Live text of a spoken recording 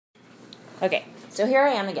Okay, so here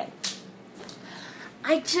I am again.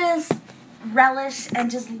 I just relish and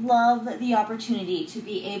just love the opportunity to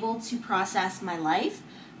be able to process my life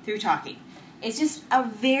through talking. It's just a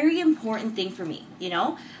very important thing for me, you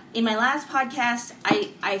know? In my last podcast,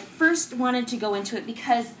 I first wanted to go into it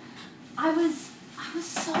because I was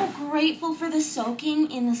so grateful for the soaking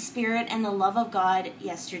in the Spirit and the love of God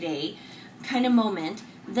yesterday kind of moment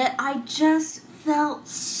that I just felt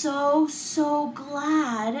so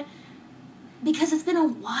glad, because it's been a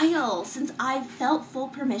while since I've felt full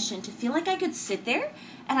permission to feel like I could sit there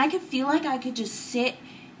and I could feel like I could just sit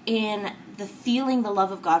in feeling the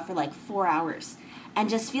love of God for like 4 hours and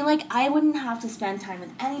just feel like I wouldn't have to spend time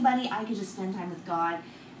with anybody. I could just spend time with God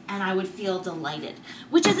and I would feel delighted,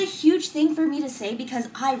 which is a huge thing for me to say because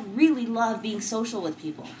I really love being social with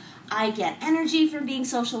people. I get energy from being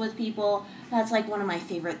social with people. That's like one of my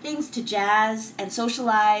favorite things, to jazz and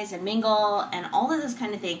socialize and mingle and all of this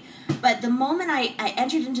kind of thing. But the moment I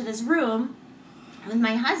entered into this room with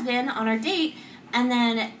my husband on our date, and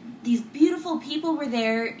then these beautiful people were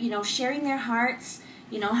there, you know, sharing their hearts,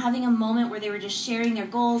 you know, having a moment where they were just sharing their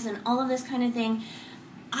goals and all of this kind of thing,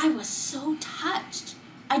 I was so touched.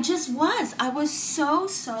 I just was. I was so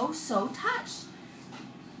touched.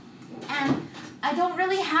 And I don't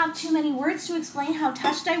really have too many words to explain how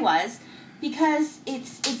touched I was, because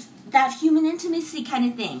it's that human intimacy kind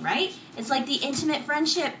of thing, right? It's like the intimate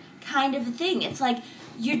friendship kind of a thing. It's like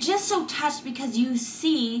you're just so touched because you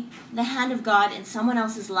see the hand of God in someone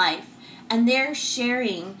else's life, and they're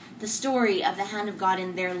sharing the story of the hand of God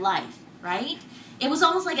in their life, right? It was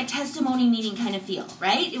almost like a testimony meeting kind of feel,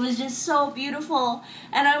 right? It was just so beautiful.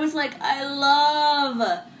 And I was like, I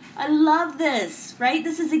love this, right?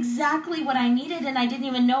 This is exactly what I needed, and I didn't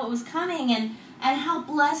even know it was coming, and how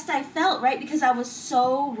blessed I felt, right? Because I was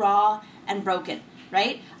so raw and broken,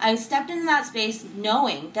 right? I stepped into that space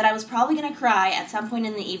knowing that I was probably going to cry at some point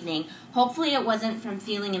in the evening. Hopefully it wasn't from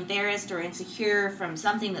feeling embarrassed or insecure from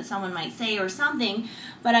something that someone might say or something,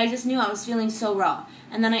 but I just knew I was feeling so raw.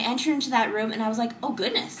 And then I entered into that room and I was like, oh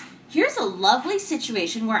goodness, here's a lovely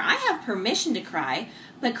situation where I have permission to cry,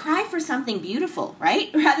 but cry for something beautiful, right?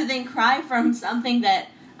 Rather than cry from something that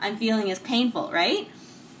I'm feeling is painful, right?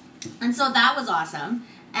 And so that was awesome.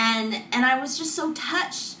 And I was just so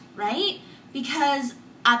touched, right? Because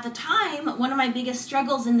at the time, one of my biggest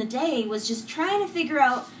struggles in the day was just trying to figure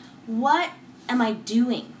out, what am I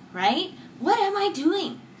doing, right? What am I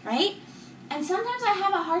doing, right? And sometimes I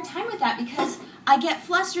have a hard time with that because I get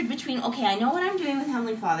flustered between, okay, I know what I'm doing with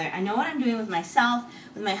Heavenly Father. I know what I'm doing with myself,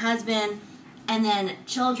 with my husband, and then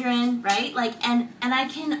children, right? Like, and I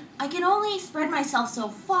can only spread myself so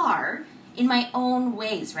far in my own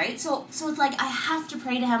ways, right? So it's like I have to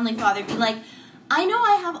pray to Heavenly Father, be like, I know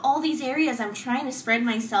I have all these areas I'm trying to spread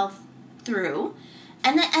myself through,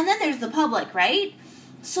 and then there's the public, right?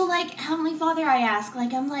 So like, Heavenly Father, I ask,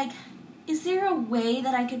 like, I'm like, is there a way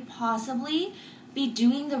that I could possibly be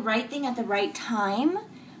doing the right thing at the right time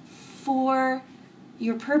for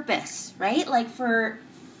your purpose, right? Like for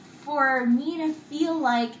me to feel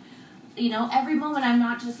like, you know, every moment I'm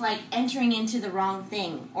not just like entering into the wrong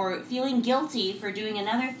thing or feeling guilty for doing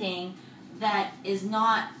another thing that is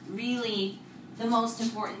not really the most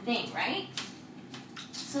important thing, right?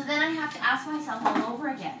 So then I have to ask myself all over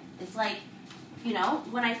again. It's like, you know,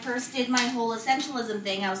 when I first did my whole essentialism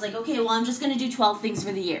thing, I was like, okay, well, I'm just going to do 12 things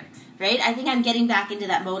for the year, right? I think I'm getting back into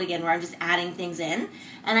that mode again where I'm just adding things in.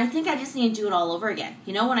 And I think I just need to do it all over again.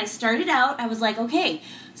 You know, when I started out, I was like, okay,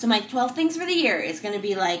 so my 12 things for the year is going to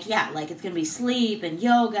be like, yeah, like it's going to be sleep and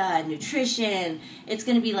yoga and nutrition. It's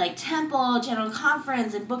going to be like temple, general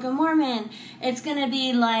conference, and Book of Mormon. It's going to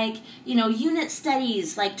be like, you know, unit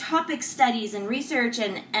studies, like topic studies and research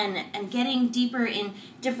and getting deeper in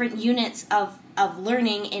different units of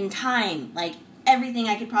learning in time, like everything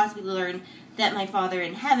I could possibly learn that my Father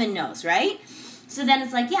in heaven knows, right? So then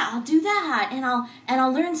it's like, yeah, I'll do that, and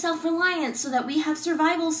I'll learn self-reliance so that we have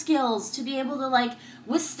survival skills to be able to like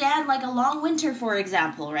withstand like a long winter, for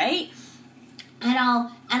example, right? And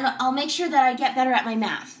I'll make sure that I get better at my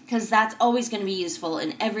math, because that's always going to be useful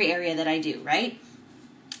in every area that I do, right?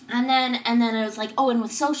 And then it was like, oh, and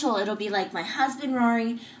with social, it'll be like my husband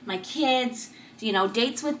Rory, my kids, you know,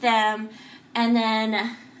 dates with them, and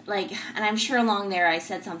then like, and I'm sure along there I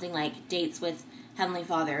said something like dates with Heavenly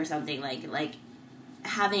Father or something, like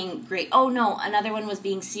having great, oh no, another one was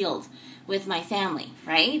being sealed with my family,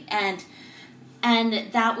 right? And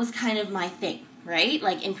that was kind of my thing, right?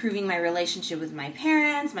 Like improving my relationship with my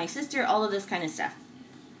parents, my sister, all of this kind of stuff.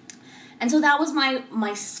 And so that was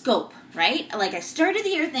my scope, right? Like I started the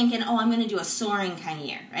year thinking, oh, I'm going to do a soaring kind of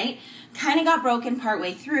year, right? Kind of got broken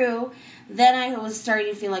partway through. then I was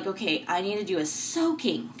starting to feel like, okay, I need to do a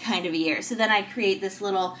soaking kind of a year. So then I create this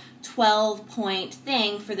little 12-point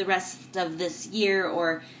thing for the rest of this year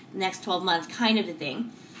or next 12 months kind of a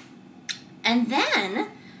thing. And then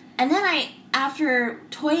I, after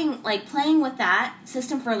playing with that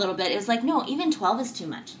system for a little bit, it was like, no, even 12 is too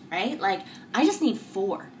much, right? Like, I just need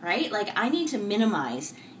 4, right? Like, I need to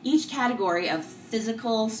minimize each category of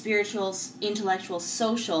physical, spiritual, intellectual,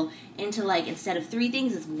 social into, like, instead of 3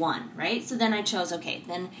 things, it's 1, right? So then I chose, okay,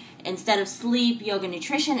 then instead of sleep, yoga,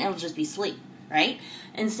 nutrition, it'll just be sleep, right?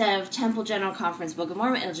 Instead of Temple General Conference, Book of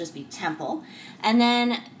Mormon, it'll just be Temple. And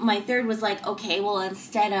then my third was like, okay, well,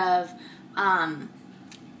 instead of,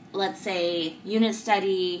 let's say, unit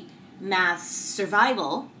study, math,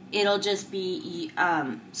 survival, it'll just be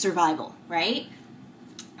survival, right?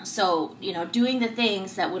 So, doing the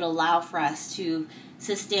things that would allow for us to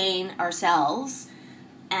sustain ourselves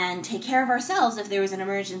and take care of ourselves if there was an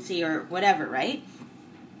emergency or whatever, right?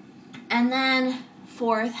 And then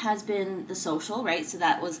 4th has been the social, right? So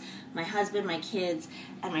that was my husband, my kids,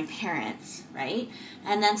 and my parents, right?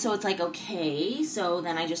 And then so it's like, okay, so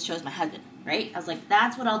then I just chose my husband, right? I was like,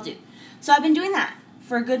 that's what I'll do. So I've been doing that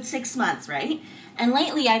for a good 6 months, right? And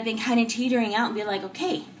lately I've been kind of teetering out and be like,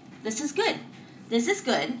 okay, this is good. This is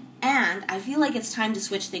good, and I feel like it's time to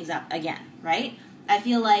switch things up again, right? I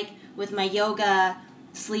feel like with my yoga,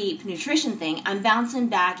 sleep, nutrition thing, I'm bouncing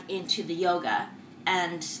back into the yoga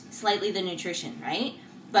and slightly the nutrition, right?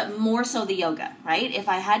 But more so the yoga, right? If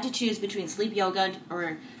I had to choose between sleep, yoga,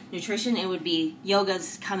 or nutrition, it would be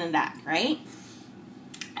yoga's coming back, right?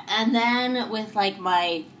 And then with like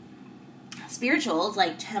my spirituals,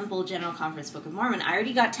 like Temple, General Conference, Book of Mormon, I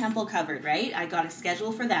already got Temple covered, right? I got a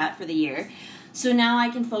schedule for that for the year. So now I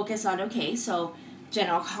can focus on, okay, so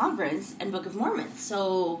General Conference and Book of Mormon.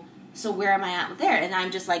 So where am I at with there? And I'm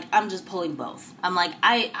just pulling both. I'm like,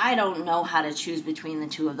 I don't know how to choose between the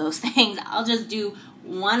two of those things. I'll just do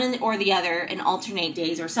one or the other and alternate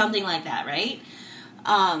days or something like that, right?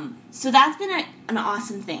 So that's been an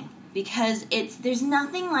awesome thing, because there's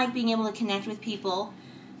nothing like being able to connect with people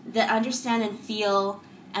that understand and feel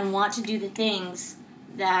and want to do the things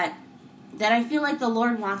that I feel like the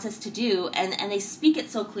Lord wants us to do, and they speak it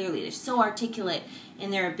so clearly. They're so articulate in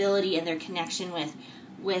their ability and their connection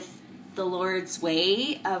with the Lord's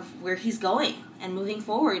way of where He's going and moving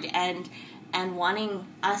forward, and wanting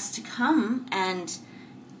us to come and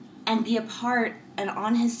be a part and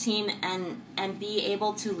on His team and be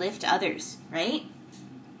able to lift others, right?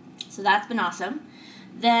 So that's been awesome.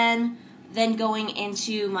 Then going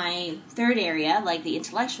into my third area, like the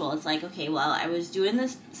intellectual, it's like, okay, well, I was doing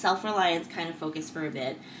this self-reliance kind of focus for a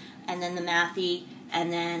bit, and then the mathy,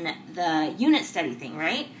 and then the unit study thing,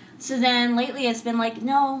 right? So then lately it's been like,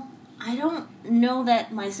 no, I don't know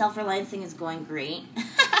that my self-reliance thing is going great.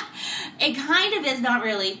 It kind of is, not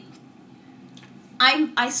really.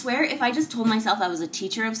 I swear, if I just told myself I was a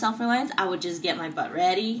teacher of self-reliance, I would just get my butt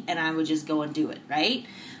ready, and I would just go and do it, right?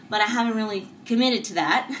 But I haven't really committed to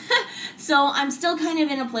that. So I'm still kind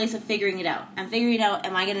of in a place of figuring it out. I'm figuring out,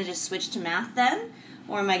 am I going to just switch to math then?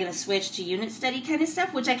 Or am I going to switch to unit study kind of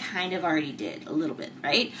stuff? Which I kind of already did a little bit,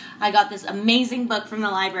 right? I got this amazing book from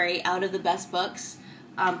the library, Out of the Best Books,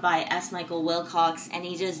 by S. Michael Wilcox, and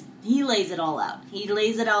he lays it all out. He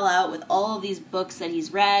lays it all out with all of these books that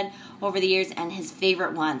he's read over the years and his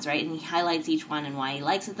favorite ones, right? And he highlights each one and why he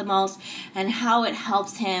likes it the most and how it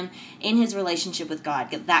helps him in his relationship with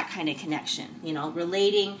God, get that kind of connection,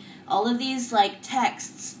 relating all of these like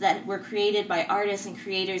texts that were created by artists and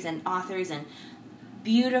creators and authors and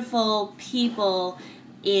beautiful people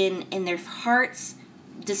in their hearts,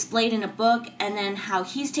 displayed in a book, and then how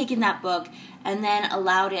he's taken that book and then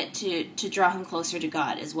allowed it to draw him closer to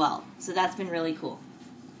God as well. So that's been really cool.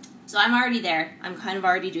 So I'm already there. I'm kind of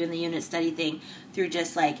already doing the unit study thing through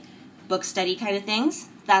just like book study kind of things.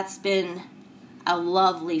 That's been a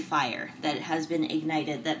lovely fire that has been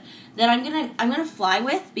ignited that I'm gonna fly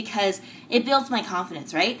with, because it builds my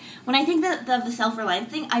confidence, right? When I think that the self-reliance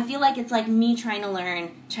thing, I feel like it's like me trying to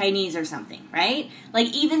learn Chinese or something, right? Like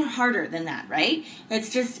even harder than that, right?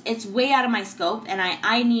 It's way out of my scope, and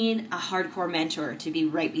I need a hardcore mentor to be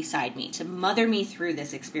right beside me, to mother me through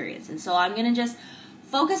this experience. And so I'm gonna just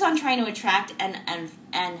focus on trying to attract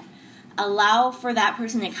and allow for that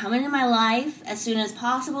person to come into my life as soon as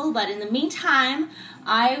possible. But in the meantime,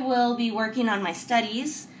 I will be working on my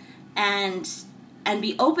studies and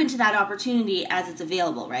be open to that opportunity as it's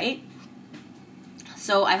available, right?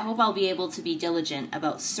 So I hope I'll be able to be diligent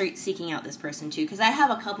about seeking out this person too, because I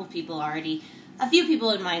have a few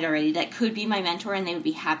people in mind already that could be my mentor, and they would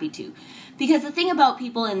be happy to. Because the thing about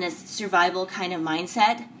people in this survival kind of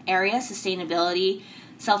mindset area, sustainability,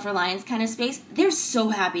 self-reliance kind of space, they're so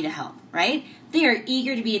happy to help, right? They are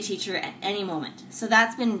eager to be a teacher at any moment. So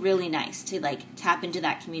that's been really nice to like tap into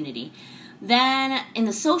that community. Then in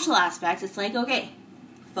the social aspects, it's like, okay,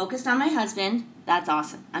 focused on my husband, that's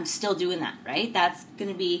awesome. I'm still doing that, right? That's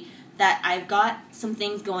going to be that I've got some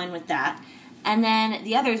things going with that. And then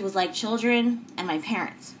the others was like children and my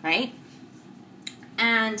parents, right?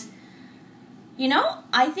 And you know,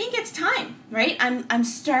 I think it's time, right? I'm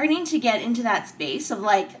starting to get into that space of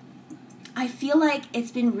like, I feel like it's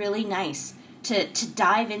been really nice to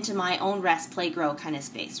dive into my own rest, play, grow kind of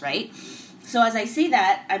space, right? So as I say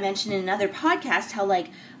that, I mentioned in another podcast how like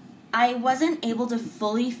I wasn't able to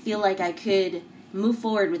fully feel like I could move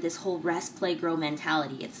forward with this whole rest, play, grow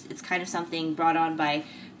mentality. It's kind of something brought on by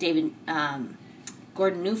David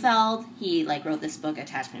Gordon Neufeld. He like wrote this book,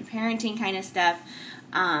 Attachment Parenting kind of stuff.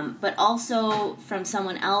 But also from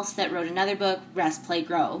someone else that wrote another book, Rest, Play,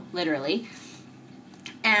 Grow, literally.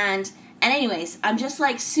 And anyways, I'm just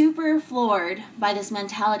like super floored by this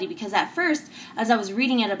mentality because at first, as I was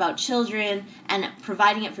reading it about children and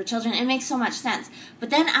providing it for children, it makes so much sense. But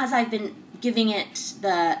then as I've been giving it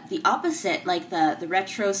the opposite, like the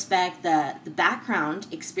retrospect, the background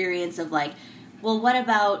experience of like, well, what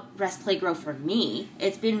about Rest, Play, Grow for me?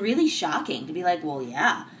 It's been really shocking to be like, well,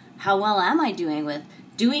 yeah, how well am I doing with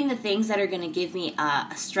doing the things that are going to give me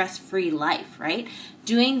a stress-free life, right?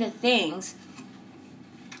 Doing the things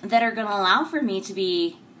that are going to allow for me to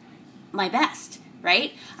be my best,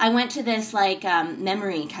 right? I went to this like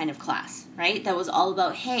memory kind of class, right? That was all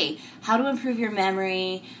about, hey, how to improve your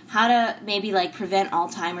memory, how to maybe like prevent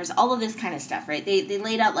Alzheimer's, all of this kind of stuff, right? They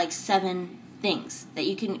laid out like 7 things that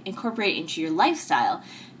you can incorporate into your lifestyle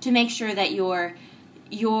to make sure that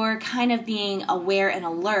you're kind of being aware and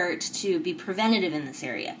alert to be preventative in this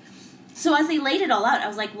area. So as they laid it all out, I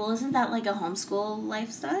was like, well, isn't that like a homeschool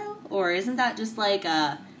lifestyle? Or isn't that just like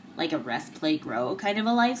a rest, play, grow kind of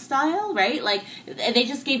a lifestyle, right? Like, they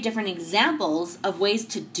just gave different examples of ways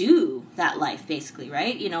to do that life, basically,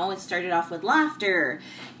 right? You know, it started off with laughter,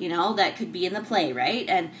 you know, that could be in the play, right?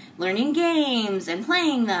 And learning games and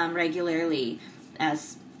playing them regularly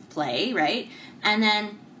as play, right? And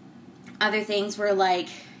then other things were like,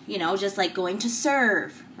 you know, just like going to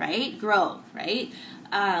serve, right? Grow, right?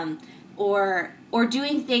 Or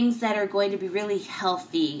doing things that are going to be really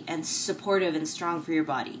healthy and supportive and strong for your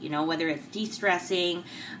body, you know, whether it's de-stressing,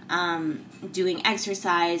 doing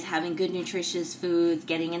exercise, having good nutritious foods,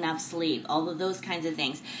 getting enough sleep, all of those kinds of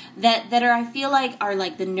things that are, I feel like, are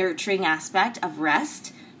like the nurturing aspect of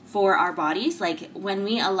rest for our bodies. Like when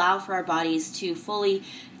we allow for our bodies to fully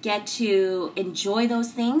get to enjoy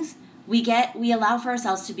those things, we allow for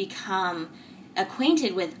ourselves to become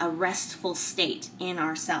acquainted with a restful state in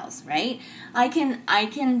ourselves, right? I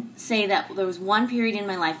can say that there was one period in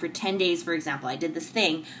my life for 10 days, for example, I did this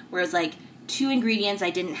thing where it was like 2 ingredients I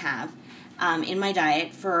didn't have in my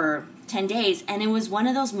diet for 10 days, and it was one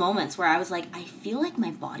of those moments where I was like, I feel like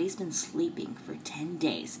my body's been sleeping for 10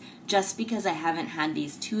 days just because I haven't had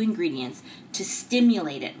these 2 ingredients to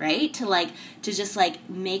stimulate it, right? To just like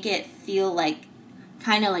make it feel like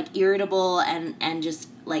kind of like irritable and just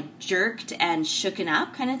like jerked and shooken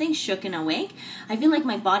up kind of thing, shook and awake. I feel like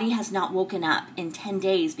my body has not woken up in 10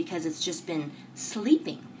 days because it's just been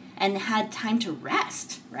sleeping and had time to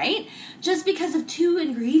rest, right? Just because of 2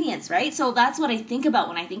 ingredients, right? So that's what I think about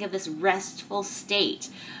when I think of this restful state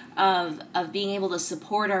of being able to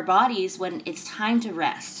support our bodies when it's time to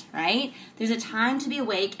rest, right? There's a time to be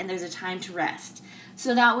awake and there's a time to rest.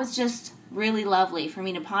 So that was just really lovely for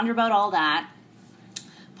me to ponder about all that,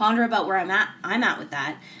 ponder about where I'm at with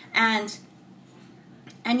that. And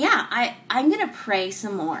yeah, I'm going to pray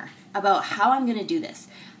some more about how I'm going to do this.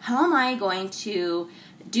 How am I going to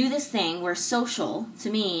do this thing where social, to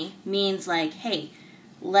me, means like, hey,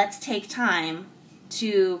 let's take time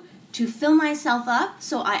to fill myself up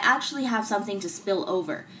so I actually have something to spill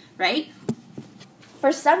over, right?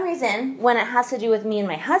 For some reason, when it has to do with me and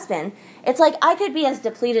my husband, it's like I could be as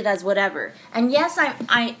depleted as whatever. And yes,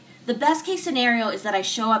 the best case scenario is that I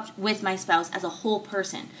show up with my spouse as a whole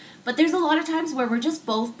person. But there's a lot of times where we're just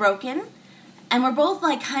both broken, and we're both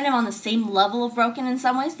like kind of on the same level of broken in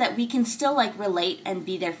some ways that we can still like relate and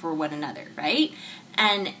be there for one another, right?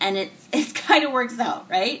 And it's kind of works out,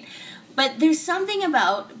 right? But there's something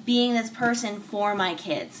about being this person for my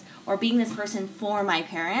kids or being this person for my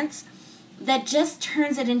parents that just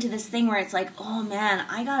turns it into this thing where it's like, oh man,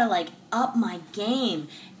 I gotta like up my game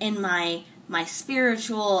in my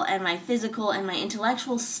spiritual and my physical and my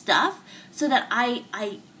intellectual stuff so that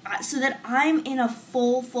I'm in a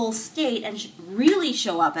full state and really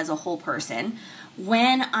show up as a whole person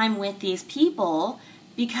when I'm with these people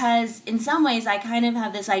because in some ways I kind of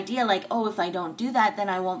have this idea like, oh, if I don't do that, then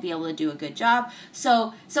I won't be able to do a good job.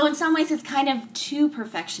 So in some ways it's kind of too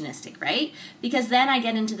perfectionistic, right? Because then I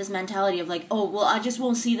get into this mentality of like, oh, well, I just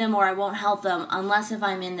won't see them or I won't help them unless if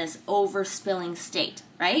I'm in this overspilling state,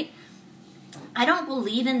 right? I don't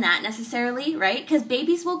believe in that necessarily, right? Because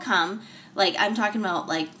babies will come. Like, I'm talking about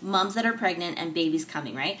like moms that are pregnant and babies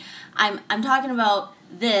coming, right? I'm talking about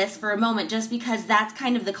this for a moment just because that's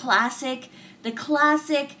kind of the classic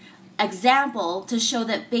example to show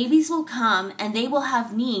that babies will come and they will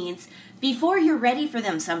have needs before you're ready for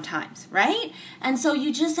them sometimes, right? And so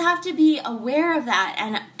you just have to be aware of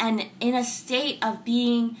that and in a state of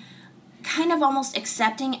being kind of almost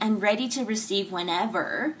accepting and ready to receive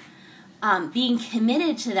whenever, being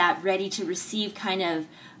committed to that ready to receive kind of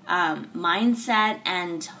mindset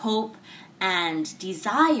and hope and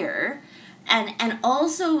desire, and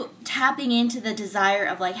also tapping into the desire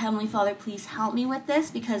of like, Heavenly Father, please help me with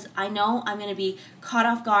this because I know I'm going to be caught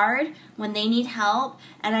off guard when they need help,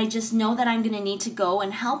 and I just know that I'm going to need to go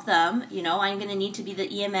and help them. You know, I'm going to need to be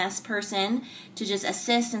the EMS person to just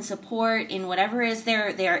assist and support in whatever is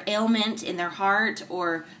their ailment in their heart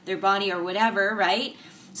or their body or whatever, right?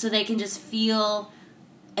 So they can just feel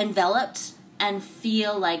enveloped and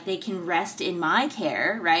feel like they can rest in my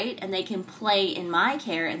care, right? And they can play in my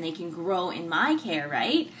care and they can grow in my care,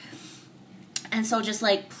 right? And so just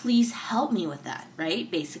like, please help me with that, right?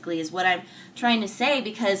 Basically is what I'm trying to say,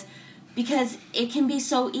 because it can be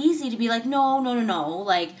so easy to be like, no.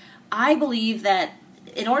 Like, I believe that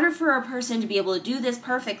in order for a person to be able to do this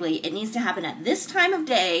perfectly, it needs to happen at this time of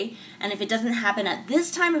day. And if it doesn't happen at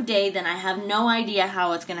this time of day, then I have no idea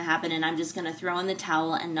how it's going to happen. And I'm just going to throw in the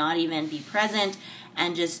towel and not even be present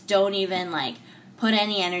and just don't even like put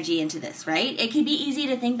any energy into this, right? It could be easy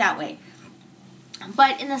to think that way.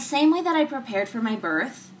 But in the same way that I prepared for my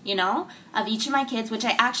birth, you know, of each of my kids, which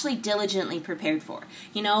I actually diligently prepared for.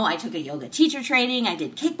 You know, I took a yoga teacher training, I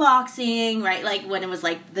did kickboxing, right? Like when it was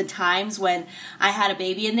like the times when I had a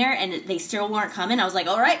baby in there and they still weren't coming, I was like,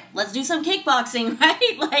 all right, let's do some kickboxing,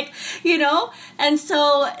 right? Like, you know, and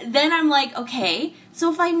so then I'm like, okay,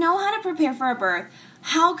 so if I know how to prepare for a birth,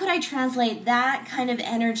 how could I translate that kind of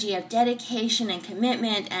energy of dedication and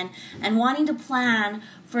commitment and wanting to plan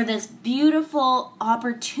for this beautiful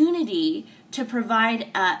opportunity to provide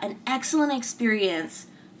an excellent experience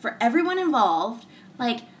for everyone involved?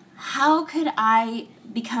 Like, how could I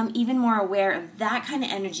become even more aware of that kind of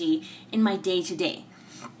energy in my day-to-day?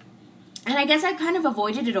 And I guess I've kind of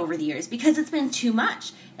avoided it over the years because it's been too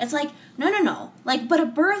much. It's like, no. Like, but a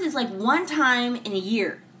birth is like one time in a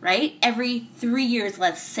year, right? Every 3 years,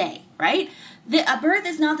 let's say, right? A birth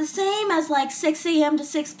is not the same as like 6 a.m. to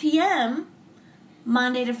 6 p.m.,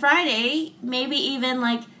 Monday to Friday, maybe even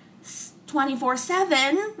like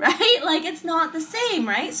 24/7, right? Like, it's not the same,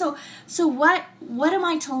 right? So what am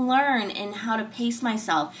I to learn in how to pace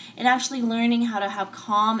myself and actually learning how to have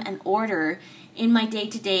calm and order in my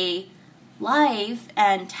day-to-day life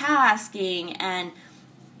and tasking and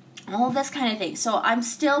all this kind of thing. So I'm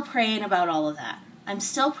still praying about all of that. I'm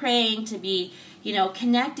still praying to be, you know,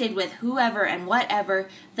 connected with whoever and whatever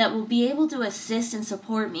that will be able to assist and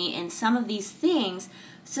support me in some of these things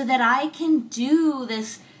so that I can do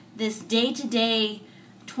this day-to-day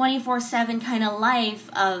 24/7 kind of life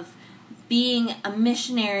of being a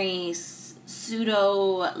missionary,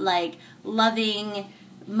 pseudo like loving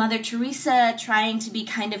Mother Teresa trying to be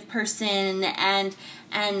kind of person, and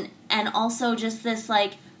also just this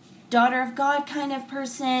like daughter of God kind of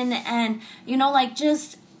person, and you know, like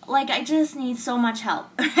just like I just need so much help,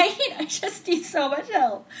 right? I just need so much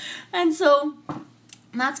help. And so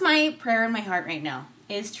that's my prayer in my heart right now,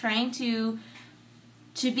 is trying to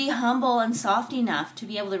be humble and soft enough to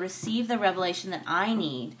be able to receive the revelation that I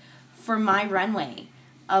need for my runway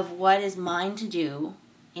of what is mine to do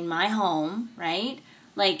in my home, right?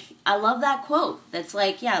 Like, I love that quote that's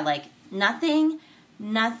like, yeah, like nothing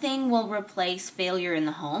will replace failure in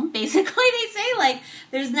the home. Basically, they say like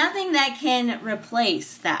there's nothing that can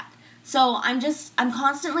replace that. So I'm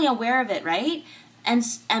constantly aware of it, right? And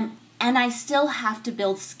I still have to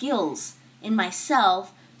build skills in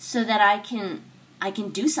myself so that I can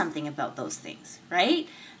do something about those things, right?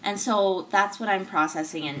 And so that's what I'm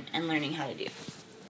processing and learning how to do.